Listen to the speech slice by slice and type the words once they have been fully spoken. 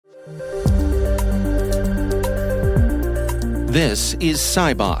This is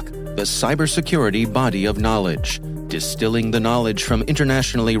CyBOK, the cybersecurity body of knowledge, distilling the knowledge from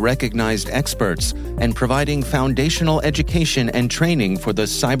internationally recognized experts and providing foundational education and training for the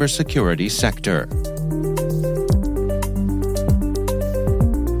cybersecurity sector.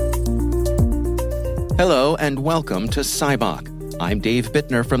 Hello and welcome to CyBOK. I'm Dave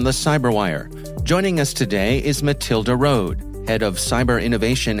Bittner from the Cyberwire. Joining us today is Matilda Rhode, Head of Cyber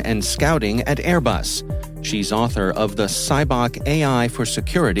Innovation and Scouting at Airbus. She's author of the CyBOK AI for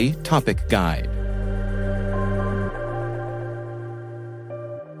Security Topic Guide.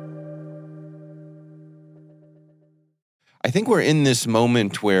 I think we're in this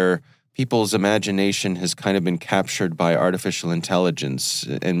moment where people's imagination has kind of been captured by artificial intelligence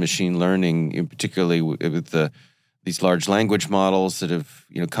and machine learning, particularly with these large language models that have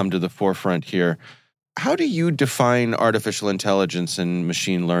come to the forefront here. How do you define artificial intelligence and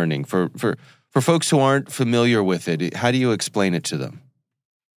machine learning for folks who aren't familiar with it? How do you explain it to them?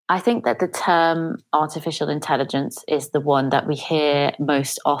 I think that the term artificial intelligence is the one that we hear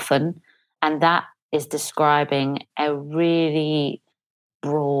most often, and that is describing a really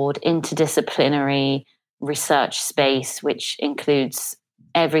broad, interdisciplinary research space, which includes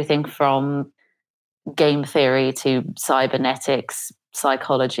everything from game theory to cybernetics,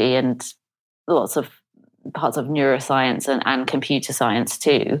 psychology, and lots of parts of neuroscience and computer science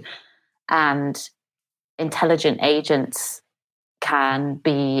too. And intelligent agents can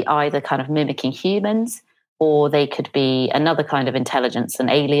be either kind of mimicking humans, or they could be another kind of intelligence, an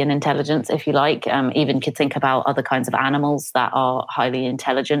alien intelligence, if you like. Even could think about other kinds of animals that are highly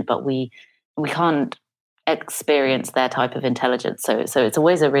intelligent, but we can't experience their type of intelligence. So it's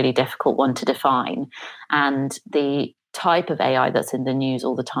always a really difficult one to define. And the type of AI that's in the news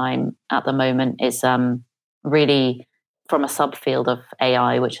all the time at the moment is really from a subfield of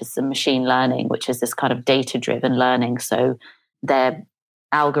AI, which is the machine learning, which is this kind of data-driven learning. So they're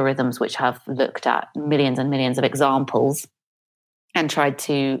algorithms which have looked at millions and millions of examples and tried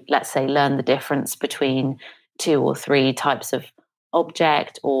to, let's say, learn the difference between 2 or 3 types of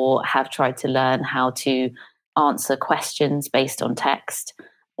object, or have tried to learn how to answer questions based on text,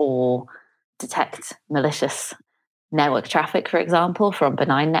 or detect malicious network traffic, for example, from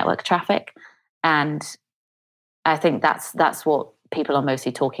benign network traffic. And I think that's what people are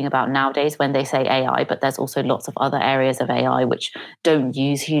mostly talking about nowadays when they say AI, but there's also lots of other areas of AI which don't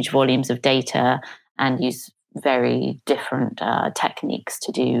use huge volumes of data and use very different techniques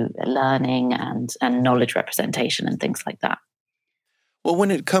to do learning and knowledge representation and things like that. Well,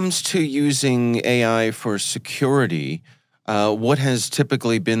 when it comes to using AI for security, what has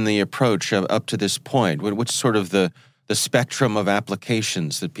typically been the approach up to this point? What's sort of the spectrum of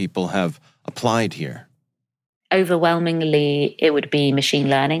applications that people have applied here? Overwhelmingly, it would be machine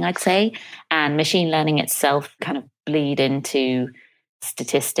learning, I'd say. And machine learning itself kind of bleed into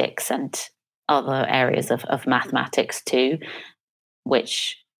statistics and other areas of mathematics too,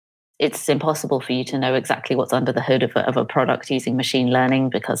 which it's impossible for you to know exactly what's under the hood of a product using machine learning,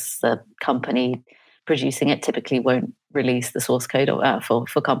 because the company producing it typically won't release the source code for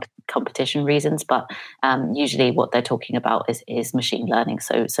competition reasons. But usually what they're talking about is machine learning.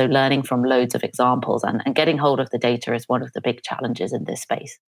 So learning from loads of examples and getting hold of the data is one of the big challenges in this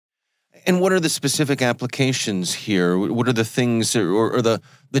space. And what are the specific applications here? What are the things or the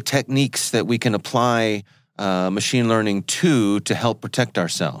techniques that we can apply machine learning to help protect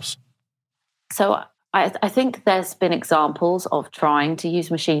ourselves? So I think there's been examples of trying to use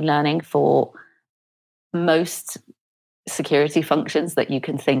machine learning for most security functions that you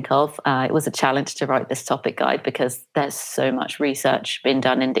can think of. It was a challenge to write this topic guide because there's so much research been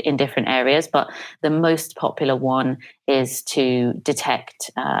done in different areas, but the most popular one is to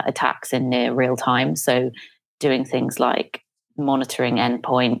detect attacks in near real time. So doing things like monitoring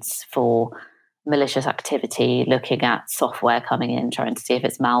endpoints for malicious activity, looking at software coming in, trying to see if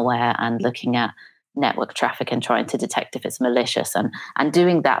it's malware, and looking at network traffic and trying to detect if it's malicious, and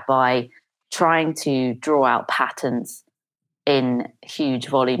doing that by trying to draw out patterns in huge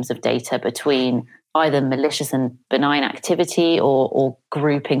volumes of data between either malicious and benign activity, or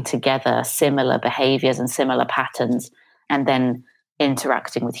grouping together similar behaviors and similar patterns, and then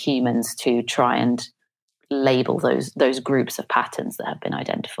interacting with humans to try and label those groups of patterns that have been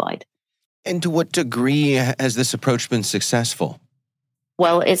identified. And to what degree has this approach been successful?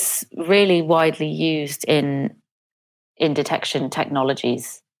 Well, it's really widely used in detection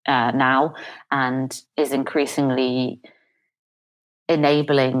technologies now, and is increasingly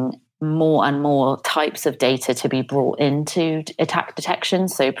enabling more and more types of data to be brought into attack detection.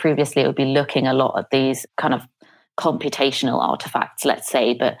 So previously it would be looking a lot at these kind of computational artifacts, let's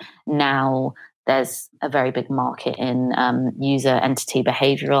say, but now there's a very big market in user entity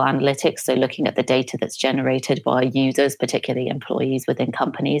behavioral analytics. So looking at the data that's generated by users, particularly employees within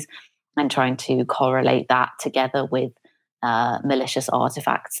companies, and trying to correlate that together with malicious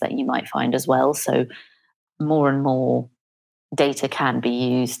artifacts that you might find as well. So more and more data can be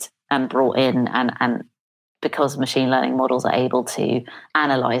used and brought in, and because machine learning models are able to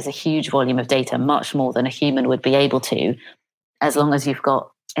analyze a huge volume of data, much more than a human would be able to, as long as you've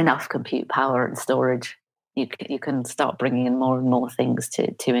got enough compute power and storage, you can start bringing in more and more things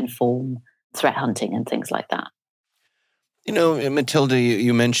to inform threat hunting and things like that. Matilda,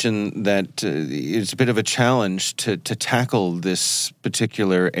 you mentioned that it's a bit of a challenge to tackle this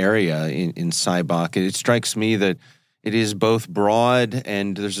particular area in CyBOK. It strikes me that it is both broad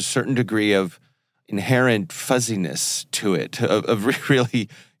and there's a certain degree of inherent fuzziness to it, of really,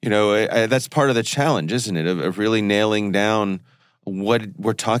 that's part of the challenge, isn't it, of really nailing down what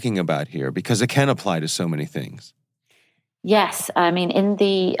we're talking about here, because it can apply to so many things. Yes. I mean, in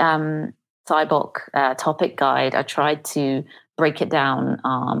the CyBOK topic guide, I tried to break it down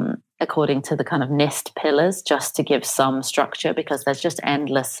according to the kind of NIST pillars, just to give some structure, because there's just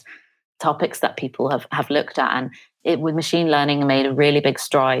endless topics that people have looked at. And with machine learning made really big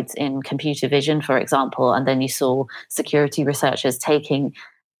strides in computer vision, for example. And then you saw security researchers taking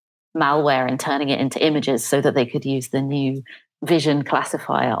malware and turning it into images so that they could use the new vision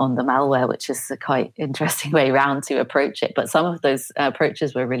classifier on the malware, which is a quite interesting way around to approach it. But some of those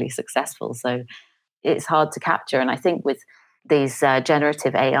approaches were really successful. So it's hard to capture. And I think with these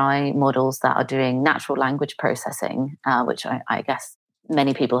generative AI models that are doing natural language processing, which I guess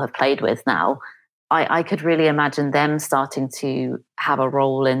many people have played with now, I could really imagine them starting to have a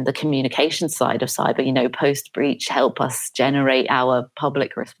role in the communication side of cyber, post-breach, help us generate our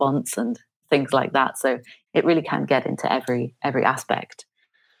public response and things like that. So it really can get into every aspect.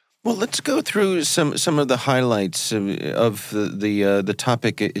 Well, let's go through some of the highlights of the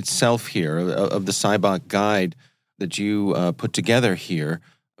topic itself here, of the CyBOK guide that you put together here.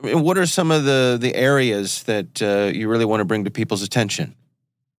 I mean, what are some of the areas that you really want to bring to people's attention?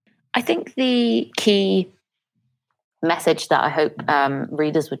 I think the key message that I hope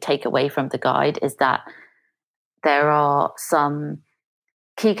readers would take away from the guide is that there are some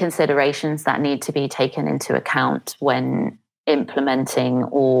key considerations that need to be taken into account when implementing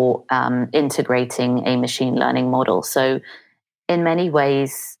or integrating a machine learning model. So in many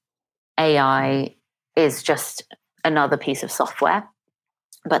ways, AI is just another piece of software.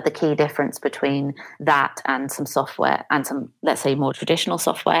 But the key difference between that and some software and some, let's say, more traditional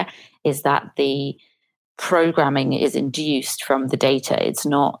software is that the programming is induced from the data. It's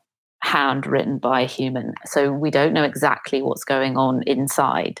not handwritten by a human. So we don't know exactly what's going on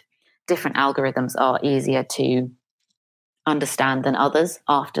inside. Different algorithms are easier to understand than others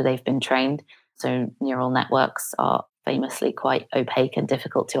after they've been trained. So neural networks are famously quite opaque and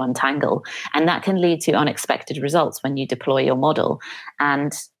difficult to untangle. And that can lead to unexpected results when you deploy your model.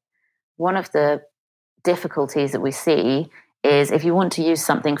 And one of the difficulties that we see is if you want to use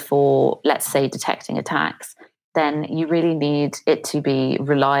something for, let's say, detecting attacks, then you really need it to be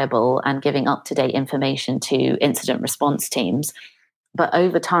reliable and giving up-to-date information to incident response teams. But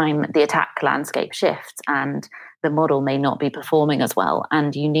over time, the attack landscape shifts and the model may not be performing as well.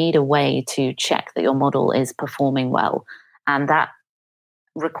 And you need a way to check that your model is performing well. And that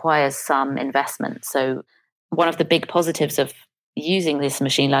requires some investment. So one of the big positives of using this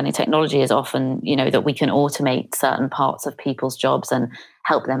machine learning technology is often, that we can automate certain parts of people's jobs and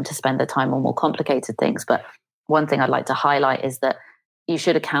help them to spend their time on more complicated things. But one thing I'd like to highlight is that you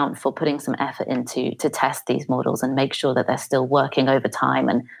should account for putting some effort into to test these models and make sure that they're still working over time,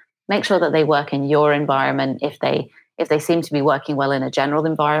 and make sure that they work in your environment. If they seem to be working well in a general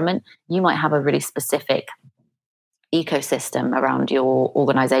environment, you might have a really specific ecosystem around your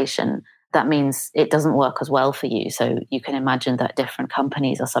organization that means it doesn't work as well for you. So you can imagine that different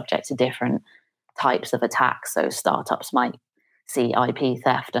companies are subject to different types of attacks. So startups might see IP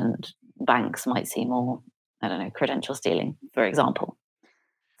theft and banks might see more, credential stealing, for example.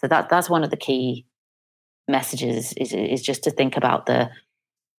 So that's one of the key messages is just to think about the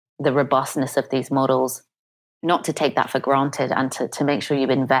robustness of these models, not to take that for granted, and to make sure you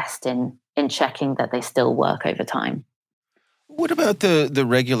invest in checking that they still work over time. What about the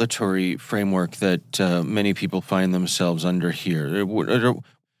regulatory framework that many people find themselves under here?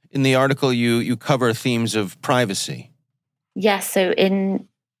 In the article, you cover themes of privacy. Yes, so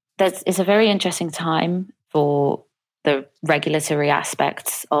it's a very interesting time for the regulatory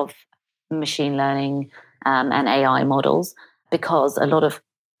aspects of machine learning and AI models, because a lot of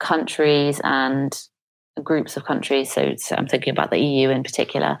countries and groups of countries, so I'm thinking about the EU in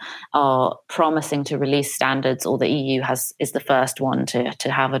particular, are promising to release standards, or the EU is the first one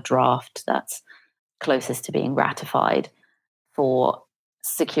to have a draft that's closest to being ratified for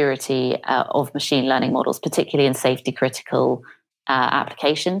security of machine learning models, particularly in safety critical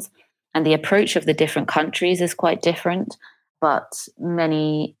applications. And the approach of the different countries is quite different, but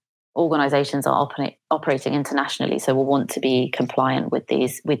many organizations are operating internationally, so will want to be compliant with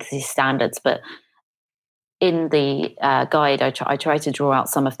these standards. But in the guide, I try to draw out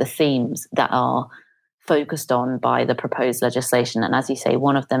some of the themes that are focused on by the proposed legislation. And as you say,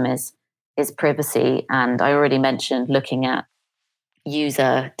 one of them is privacy. And I already mentioned looking at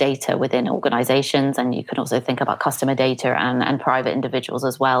user data within organizations, and you can also think about customer data and private individuals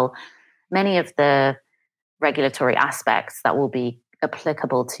as well. Many of the regulatory aspects that will be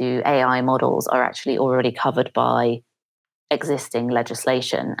applicable to AI models are actually already covered by existing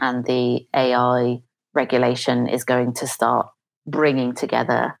legislation, and the AI regulation is going to start bringing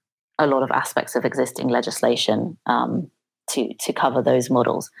together a lot of aspects of existing legislation to cover those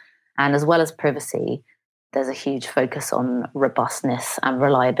models. And as well as privacy, there's a huge focus on robustness and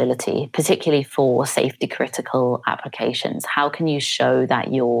reliability, particularly for safety critical applications. How can you show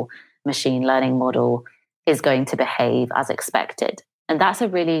that your machine learning model is going to behave as expected? And that's a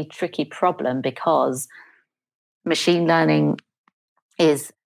really tricky problem, because machine learning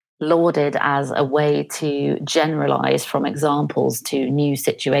is lauded as a way to generalize from examples to new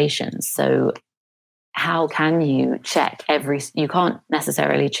situations. So how can you check you can't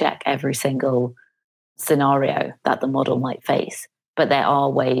necessarily check every single scenario that the model might face, but there are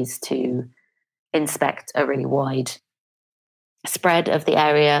ways to inspect a really wide spread of the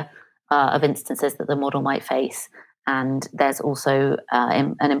area of instances that the model might face. And there's also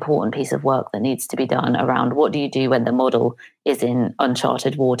an important piece of work that needs to be done around what do you do when the model is in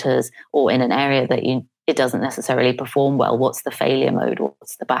uncharted waters, or in an area that it doesn't necessarily perform well. What's the failure mode?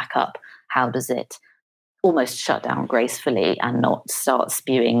 What's the backup? How does it almost shut down gracefully and not start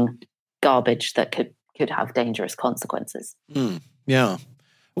spewing garbage that could have dangerous consequences? Yeah.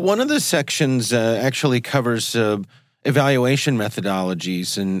 One of the sections actually covers evaluation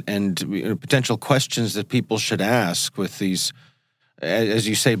methodologies and potential questions that people should ask with these, as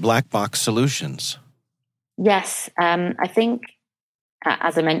you say, black box solutions. Yes. I think,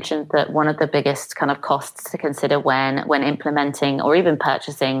 as I mentioned, that one of the biggest kind of costs to consider when implementing or even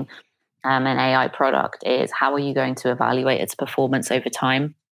purchasing an AI product is how are you going to evaluate its performance over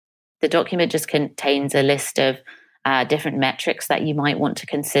time? The document just contains a list of different metrics that you might want to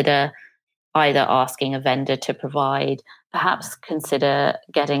consider, either asking a vendor to provide, perhaps consider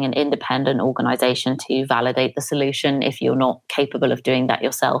getting an independent organization to validate the solution if you're not capable of doing that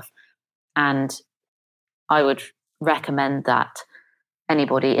yourself. And I would recommend that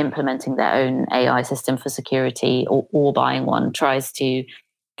anybody implementing their own AI system for security or buying one tries to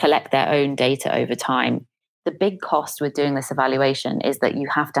collect their own data over time. The big cost with doing this evaluation is that you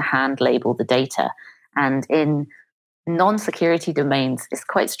have to hand label the data. And in non-security domains, it's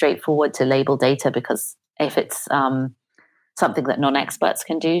quite straightforward to label data, because if it's something that non-experts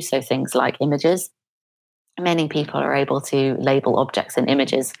can do, so things like images, many people are able to label objects in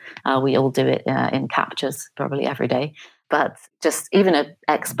images. We all do it in captures probably every day. But just even an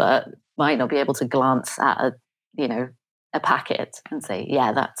expert might not be able to glance at a packet and say,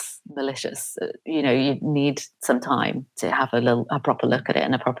 yeah, that's malicious. You need some time to have a proper look at it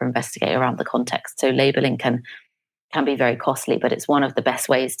and a proper investigate around the context. So labeling can be very costly, but it's one of the best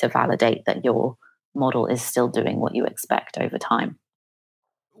ways to validate that your model is still doing what you expect over time.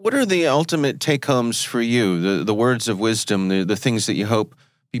 What are the ultimate take-homes for you, the words of wisdom, the things that you hope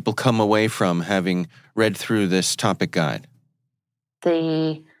people come away from having read through this topic guide?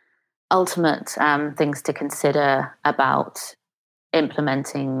 The ultimate things to consider about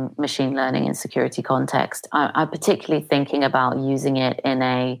implementing machine learning in security context, I'm particularly thinking about using it in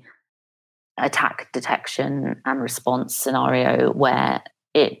a attack detection and response scenario where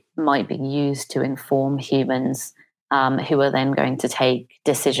it might be used to inform humans who are then going to take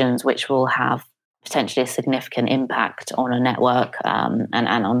decisions which will have potentially a significant impact on a network and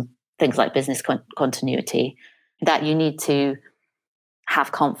on things like business continuity, that you need to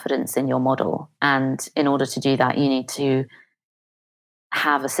have confidence in your model. And in order to do that, you need to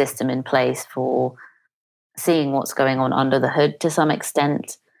have a system in place for seeing what's going on under the hood to some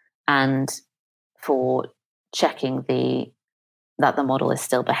extent, and for checking that the model is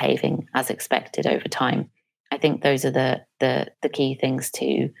still behaving as expected over time. I think those are the key things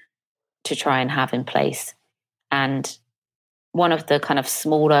to try and have in place. And one of the kind of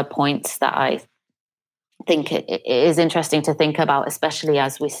smaller points that I think it is interesting to think about, especially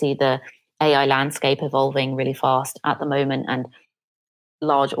as we see the AI landscape evolving really fast at the moment, and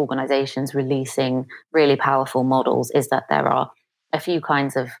large organizations releasing really powerful models, is that there are a few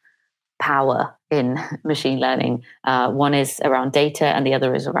kinds of power in machine learning. One is around data and the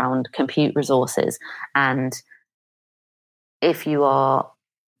other is around compute resources. And if you are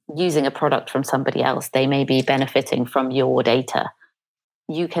using a product from somebody else, they may be benefiting from your data.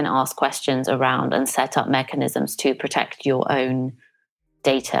 You can ask questions around and set up mechanisms to protect your own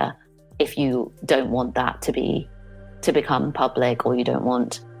data if you don't want that to become public, or you don't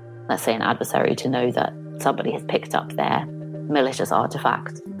want, let's say, an adversary to know that somebody has picked up their malicious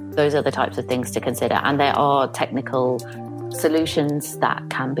artifact. Those are the types of things to consider. And there are technical solutions that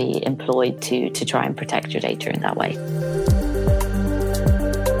can be employed to try and protect your data in that way.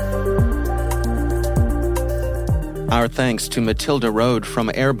 Our thanks to Matilda Rhode from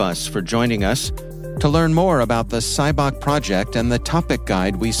Airbus for joining us. To learn more about the CyBOK project and the topic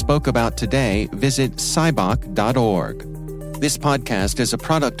guide we spoke about today, visit cybok.org. This podcast is a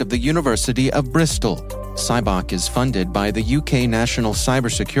product of the University of Bristol. CyBOK is funded by the UK National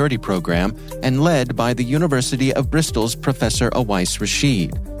Cybersecurity Programme and led by the University of Bristol's Professor Awais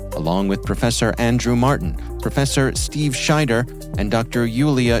Rashid, along with Professor Andrew Martin, Professor Steve Scheider, and Dr.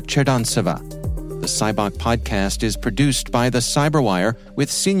 Yulia Cherdantseva. The CyBOK podcast is produced by The Cyberwire with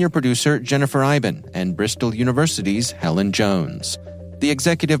senior producer Jennifer Iben and Bristol University's Helen Jones. The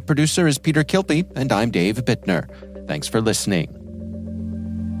executive producer is Peter Kilpie, and I'm Dave Bittner. Thanks for listening.